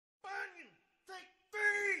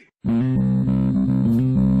Welcome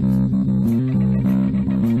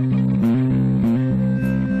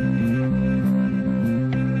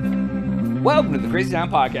to the Crazy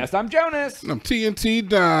Town Podcast. I'm Jonas. I'm TNT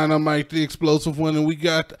Don. I'm Mike the Explosive One, and we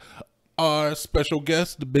got our special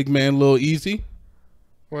guest, the big man, Lil Easy.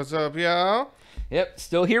 What's up, y'all? Yep,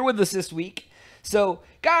 still here with us this week. So,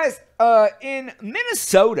 guys, in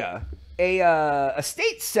Minnesota, a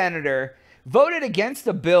state senator voted against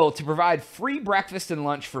a bill to provide free breakfast and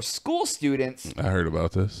lunch for school students. I heard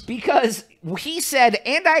about this. Because he said,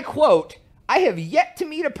 and I quote, "I have yet to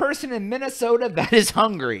meet a person in Minnesota that is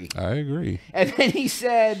hungry." I agree. And then he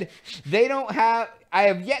said, I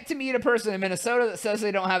have yet to meet a person in Minnesota that says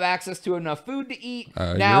they don't have access to enough food to eat.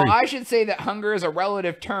 Now, I should say that hunger is a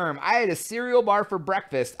relative term. I had a cereal bar for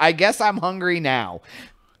breakfast. I guess I'm hungry now.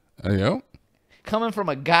 Yep. Coming from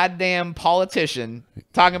a goddamn politician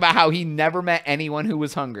talking about how he never met anyone who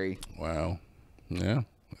was hungry. Wow. Yeah.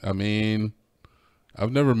 I mean,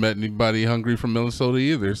 I've never met anybody hungry from Minnesota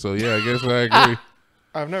either, so yeah, I guess I agree.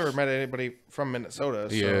 I've never met anybody from Minnesota.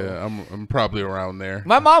 So. Yeah, I'm probably around there.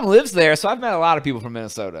 My mom lives there, so I've met a lot of people from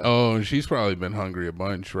Minnesota. Oh, and she's probably been hungry a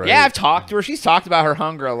bunch, right? Yeah, I've talked to her. She's talked about her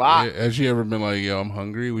hunger a lot. Yeah, has she ever been like, yo, I'm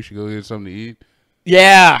hungry, we should go get something to eat?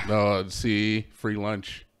 Yeah. See, free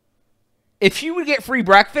lunch. If she would get free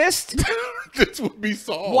breakfast, this would be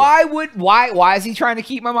solved. Why is he trying to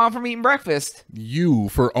keep my mom from eating breakfast? You,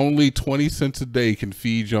 for only 20 cents a day, can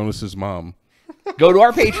feed Jonas's mom. Go to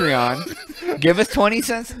our Patreon. Give us 20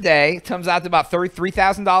 cents a day. It comes out to about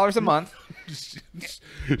 $3,000 a month.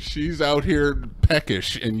 She's out here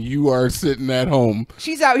peckish, and you are sitting at home.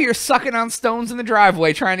 She's out here sucking on stones in the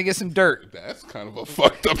driveway trying to get some dirt. That's kind of a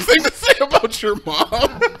fucked up thing to say about your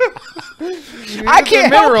mom. I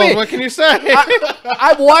can't help it. What can you say?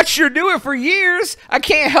 I've watched her do it for years. I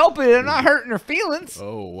can't help it. I'm not hurting her feelings.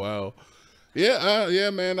 Oh, wow. Yeah,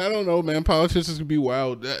 man. I don't know, man. Politicians can be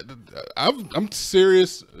wild. I'm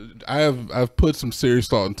serious. I've put some serious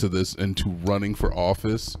thought into running for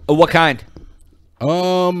office. Oh, what kind?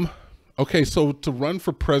 Okay, so to run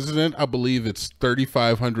for president, I believe it's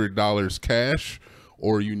 $3,500 cash,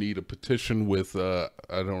 or you need a petition with I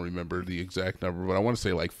don't remember the exact number, but I want to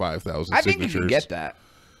say like 5,000 I signatures. think you can get that.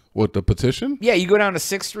 What, the petition? Yeah, you go down to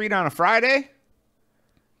 6th Street on a Friday.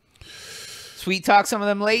 Sweet talk some of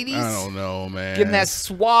them ladies. I don't know, man. Give them that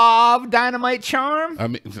suave dynamite charm. I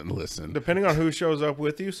mean, listen. Depending on who shows up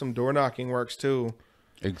with you, some door knocking works too.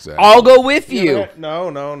 Exactly. I'll go with you.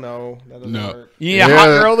 No. That doesn't work. You need a hot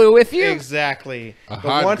girl to go with you? Exactly. The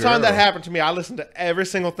hot one time girl. that happened to me, I listened to every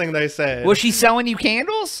single thing they said. Was she selling you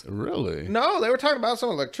candles? Really? No, they were talking about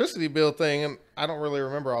some electricity bill thing, and I don't really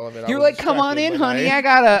remember all of it. You're like, come on in, honey.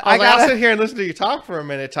 I'll I'll sit here and listen to you talk for a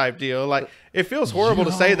minute type deal. Like, it feels horrible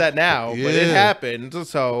to say that now, but it happened,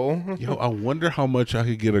 so. Yo, I wonder how much I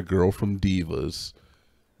could get a girl from Divas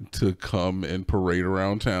to come and parade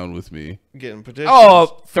around town with me. Getting petitions.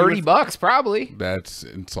 Oh, $30 probably. That's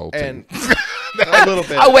insulting. And a little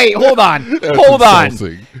bit. Oh, wait, hold on. Hold on.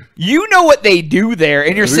 You know what they do there,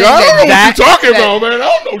 and you're saying I don't know that what you're talking about, man.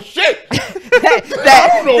 I don't know shit.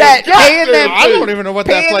 I don't even know what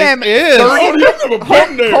that place is.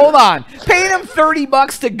 Hold on. Paying them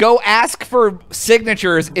 $30 to go ask for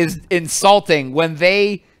signatures is insulting when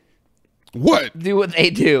they do what they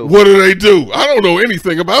do. What do they do? I don't know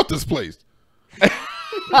anything about this place.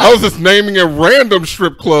 I was just naming a random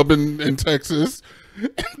strip club in Texas.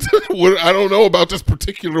 I don't know about this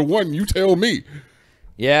particular one. You tell me.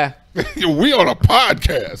 Yeah. We on a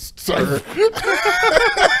podcast, sir.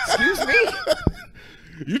 Excuse me?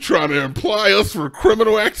 You trying to imply us for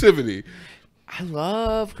criminal activity. I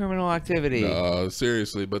love criminal activity.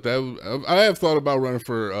 Seriously, but I have thought about running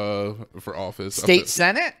for office. State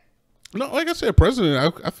Senate? No, like I said,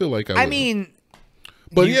 president. I feel like I mean,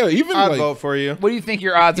 but yeah, even I'd like, vote for you. What do you think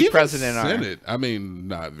your odds of even president Senate, I mean,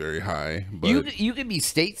 not very high. But you could be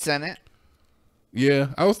state Senate. Yeah,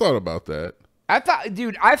 I was thought about that. I've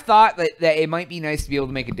thought that it might be nice to be able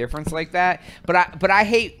to make a difference like that. But I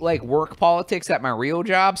hate like work politics at my real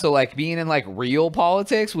job. So like being in like real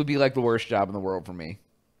politics would be like the worst job in the world for me.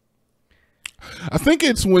 I think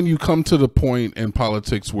it's when you come to the point in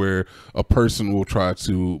politics where a person will try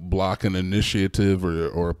to block an initiative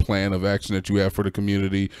or a plan of action that you have for the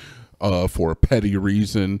community for a petty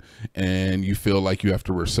reason, and you feel like you have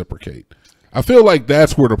to reciprocate. I feel like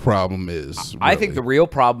that's where the problem is. Really. I think the real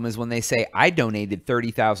problem is when they say, I donated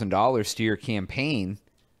 $30,000 to your campaign.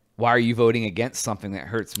 Why are you voting against something that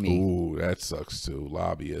hurts me? Ooh, that sucks too.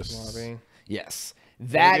 Lobbyists. Lobbying. Yes.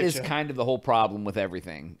 That is kind of the whole problem with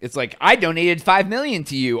everything. It's like, I donated $5 million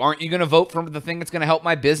to you. Aren't you going to vote for the thing that's going to help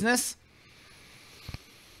my business?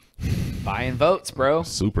 Buying votes, bro.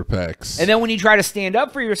 Super PACs. And then when you try to stand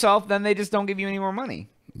up for yourself, then they just don't give you any more money.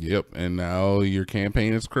 Yep. And now your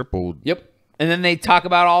campaign is crippled. Yep. And then they talk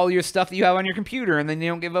about all your stuff that you have on your computer, and then you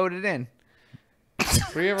don't get voted in.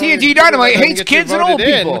 TNT Dynamite hates kids and old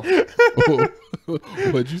people.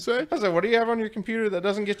 What'd you say? I said, what do you have on your computer that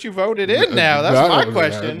doesn't get you voted in now? That's my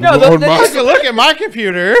question. No, look at my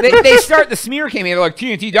computer. They start the smear campaign. They're like,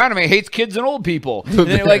 TNT Dynamite hates kids and old people. And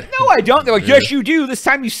they're like, no, I don't. They're like, yes, you do. This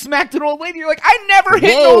time you smacked an old lady. You're like, I never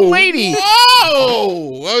hit an old lady.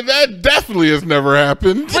 Whoa! Well, that definitely has never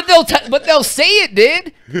happened. But they'll say it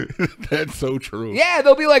did. That's so true. Yeah,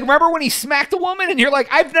 they'll be like, remember when he smacked a woman? And you're like,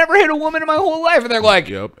 I've never hit a woman in my whole life. And they're like,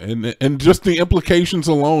 yep. And just the implications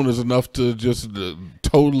alone is enough to just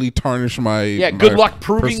totally tarnish my good luck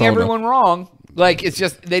proving persona. Everyone wrong. Like, it's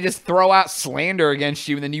just they just throw out slander against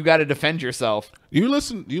you, and then you got to defend yourself. You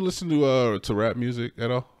listen to rap music at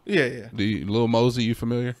all? Yeah. The Lil Mosey, you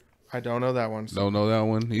familiar? I don't know that one. Don't know that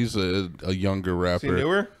one. He's a younger rapper. Is he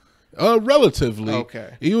newer? Relatively.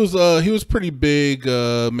 Okay. He was pretty big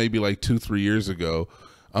maybe like 2-3 years ago.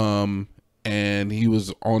 And he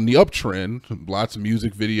was on the uptrend, lots of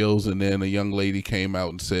music videos, and then a young lady came out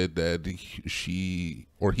and said that he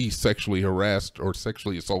sexually harassed or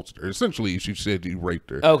sexually assaulted her. Essentially, she said he raped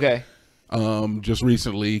her. Okay. Just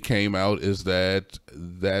recently came out is that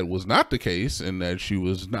was not the case, and that she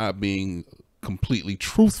was not being completely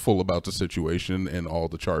truthful about the situation, and all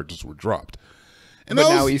the charges were dropped. And but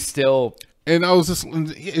now he's still... And I was just,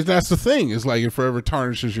 that's the thing. It's like it forever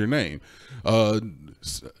tarnishes your name.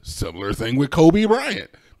 Similar thing with Kobe Bryant.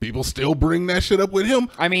 People still bring that shit up with him.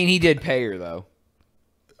 I mean, he did pay her, though.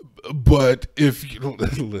 But if you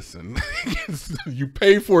listen, you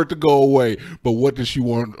pay for it to go away. But what does she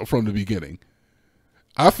want from the beginning?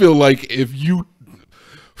 I feel like if you,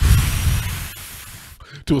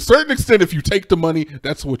 to a certain extent, if you take the money,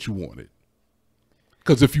 that's what you wanted.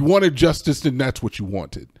 Because if you wanted justice, then that's what you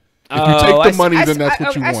wanted. If you take the money, then that's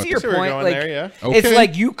what you want. I see your point. Like, there, yeah. It's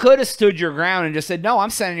like you could have stood your ground and just said, no, I'm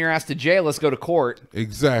sending your ass to jail. Let's go to court.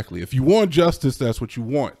 Exactly. If you want justice, that's what you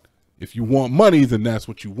want. If you want money, then that's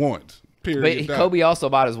what you want. Period. But Kobe also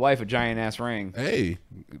bought his wife a giant-ass ring. Hey,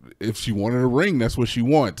 if she wanted a ring, that's what she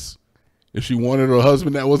wants. If she wanted a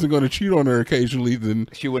husband that wasn't going to cheat on her occasionally, then...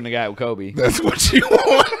 she wouldn't have got with Kobe. That's what she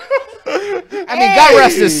wants. I mean, God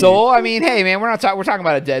rest his soul. I mean, hey, man, we're talking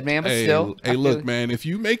about a dead man, but still. Hey, look, man, if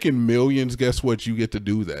you making millions, guess what? You get to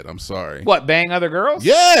do that. I'm sorry. What, bang other girls?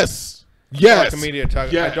 Yes. Yes. I saw a comedian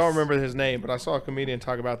talk, yes. I don't remember his name, but I saw a comedian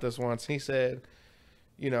talk about this once. He said,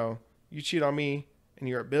 you cheat on me and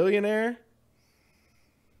you're a billionaire,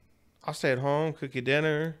 I'll stay at home, cook you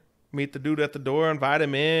dinner, meet the dude at the door, invite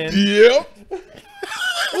him in. Yep.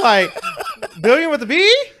 Like, billion with a B?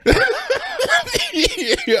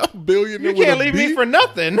 Yeah, billion. You can't leave me for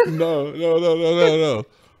nothing. No.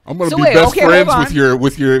 I'm gonna be best friends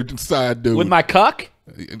with your side dude. With my cuck?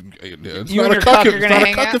 It's not a cuck. It's not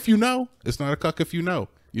a cuck if you know. It's not a cuck if you know.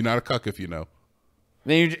 You're not a cuck if you know.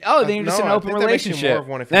 Then you're just an open relationship.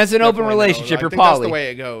 That's an open relationship. You're poly. That's the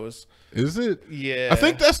way it goes. Is it? Yeah. I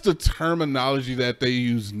think that's the terminology that they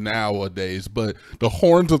use nowadays. But the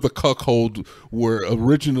horns of the cuckold were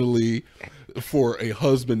originally for a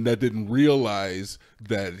husband that didn't realize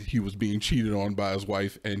that he was being cheated on by his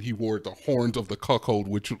wife, and he wore the horns of the cuckold,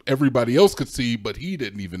 which everybody else could see, but he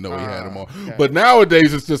didn't even know he had them on. Okay. But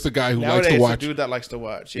nowadays, it's just a guy who likes to watch. A dude that likes to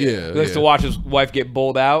watch. Yeah, he likes to watch his wife get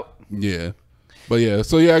bowled out. Yeah, but yeah,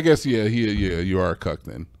 so yeah, I guess you are a cuck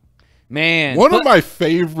then. Man, one of my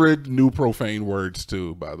favorite new profane words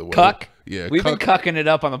too, by the way. Cuck. Yeah, we've been cucking it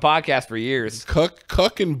up on the podcast for years.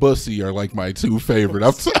 Cuck and bussy are like my two favorite.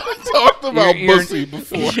 I've talked about bussy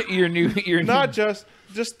before. Your new not just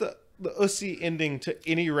the ussy ending to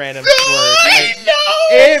any random word. Like,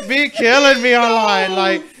 it be killing me online.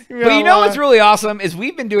 Like, but you know what's really awesome is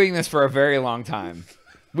we've been doing this for a very long time.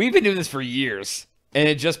 We've been doing this for years. And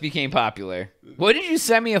it just became popular. What did you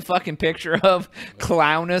send me a fucking picture of?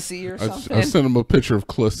 Clownacy or something? I sent him a picture of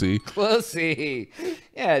Clussy. Clussy.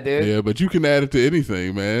 Yeah, dude. Yeah, but you can add it to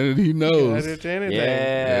anything, man. He knows. Add it to anything.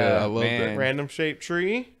 Yeah, I love that. Random shaped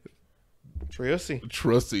tree. Trussy.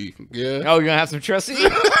 Trussy. Yeah. Oh, you're going to have some Trussy?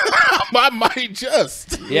 I might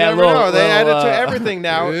just. Yeah, they add it to everything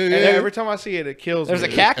now. Yeah. And every time I see it, it kills me. There's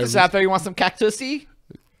a cactus out there. You want some cactusy?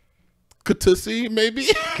 Cactusy, maybe?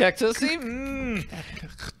 Cactusy?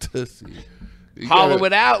 Cactusy. Hollow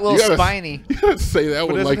it out, a little spiny. You gotta say that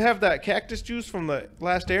one. But does it have that cactus juice from the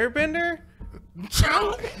last Airbender?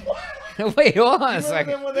 Wait, hold on a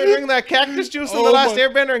second. When they bring that cactus juice from the last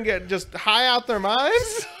Airbender and get just high out their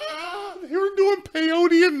minds? They were doing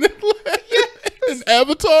peyote and An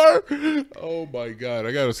Avatar? Oh my god!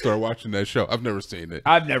 I gotta start watching that show. I've never seen it.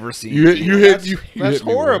 I've never seen That's hit me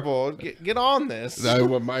horrible. Get on this. I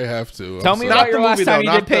might have to. Tell me about your last time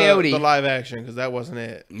you did peyote. The live action, because that wasn't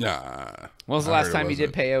it. Nah. When was the last time you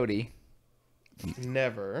did peyote?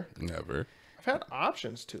 Never. I've had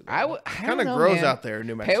options to. It kind of grows out there in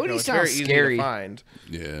New Mexico. Peyote it's sounds very scary. Easy to find.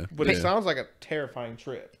 Yeah, but it sounds like a terrifying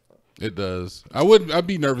trip. It does. I'd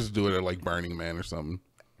be nervous to do it at like Burning Man or something.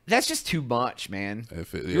 That's just too much, man.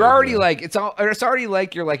 You're already like it's already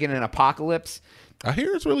like you're like in an apocalypse. I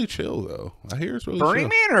hear it's really chill though. Burning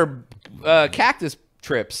Man or cactus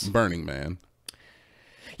trips. Burning Man.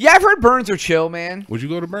 Yeah, I've heard burns are chill, man. Would you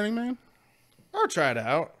go to Burning Man? I'll try it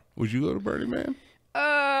out. Would you go to Burning Man?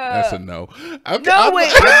 That's a no. I'd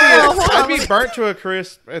be burnt to a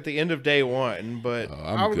crisp at the end of day one, but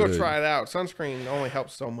I would go try it out. Sunscreen only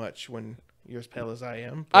helps so much when you're as pale as I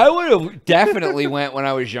am. I would have definitely went when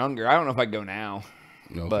I was younger. I don't know if I'd go now.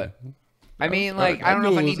 Okay. But I mean, like, I don't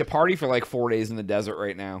know if I need to party for like 4 days in the desert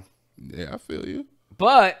right now. Yeah, I feel you.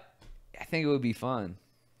 But I think it would be fun.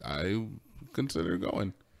 I consider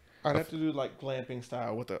going. I'd have to do like glamping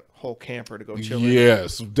style with a whole camper to go chill.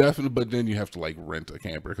 Yes, definitely. But then you have to like rent a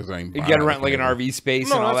camper because I ain't. You got to rent like an RV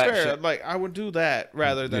space and all that shit. Like I would do that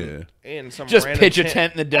rather than in some just pitch a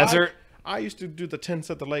tent in the desert. I used to do the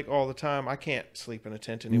tents at the lake all the time. I can't sleep in a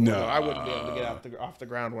tent anymore. No. I wouldn't be able to get off the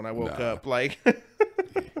ground when I woke up. Like,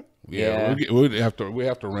 we have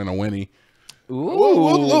to rent a Winnie. Ooh,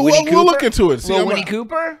 we'll look into it. See Winnie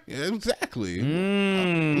Cooper? Yeah, exactly.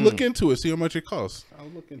 Look into it. See how much it costs.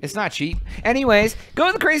 It's not cheap. Anyways,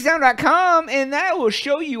 go to thecrazytown.com and that will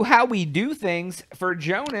show you how we do things for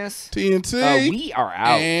Jonas. TNT. We are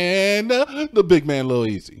out. And the big man, Lil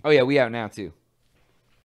Easy. Oh, yeah, we out now, too.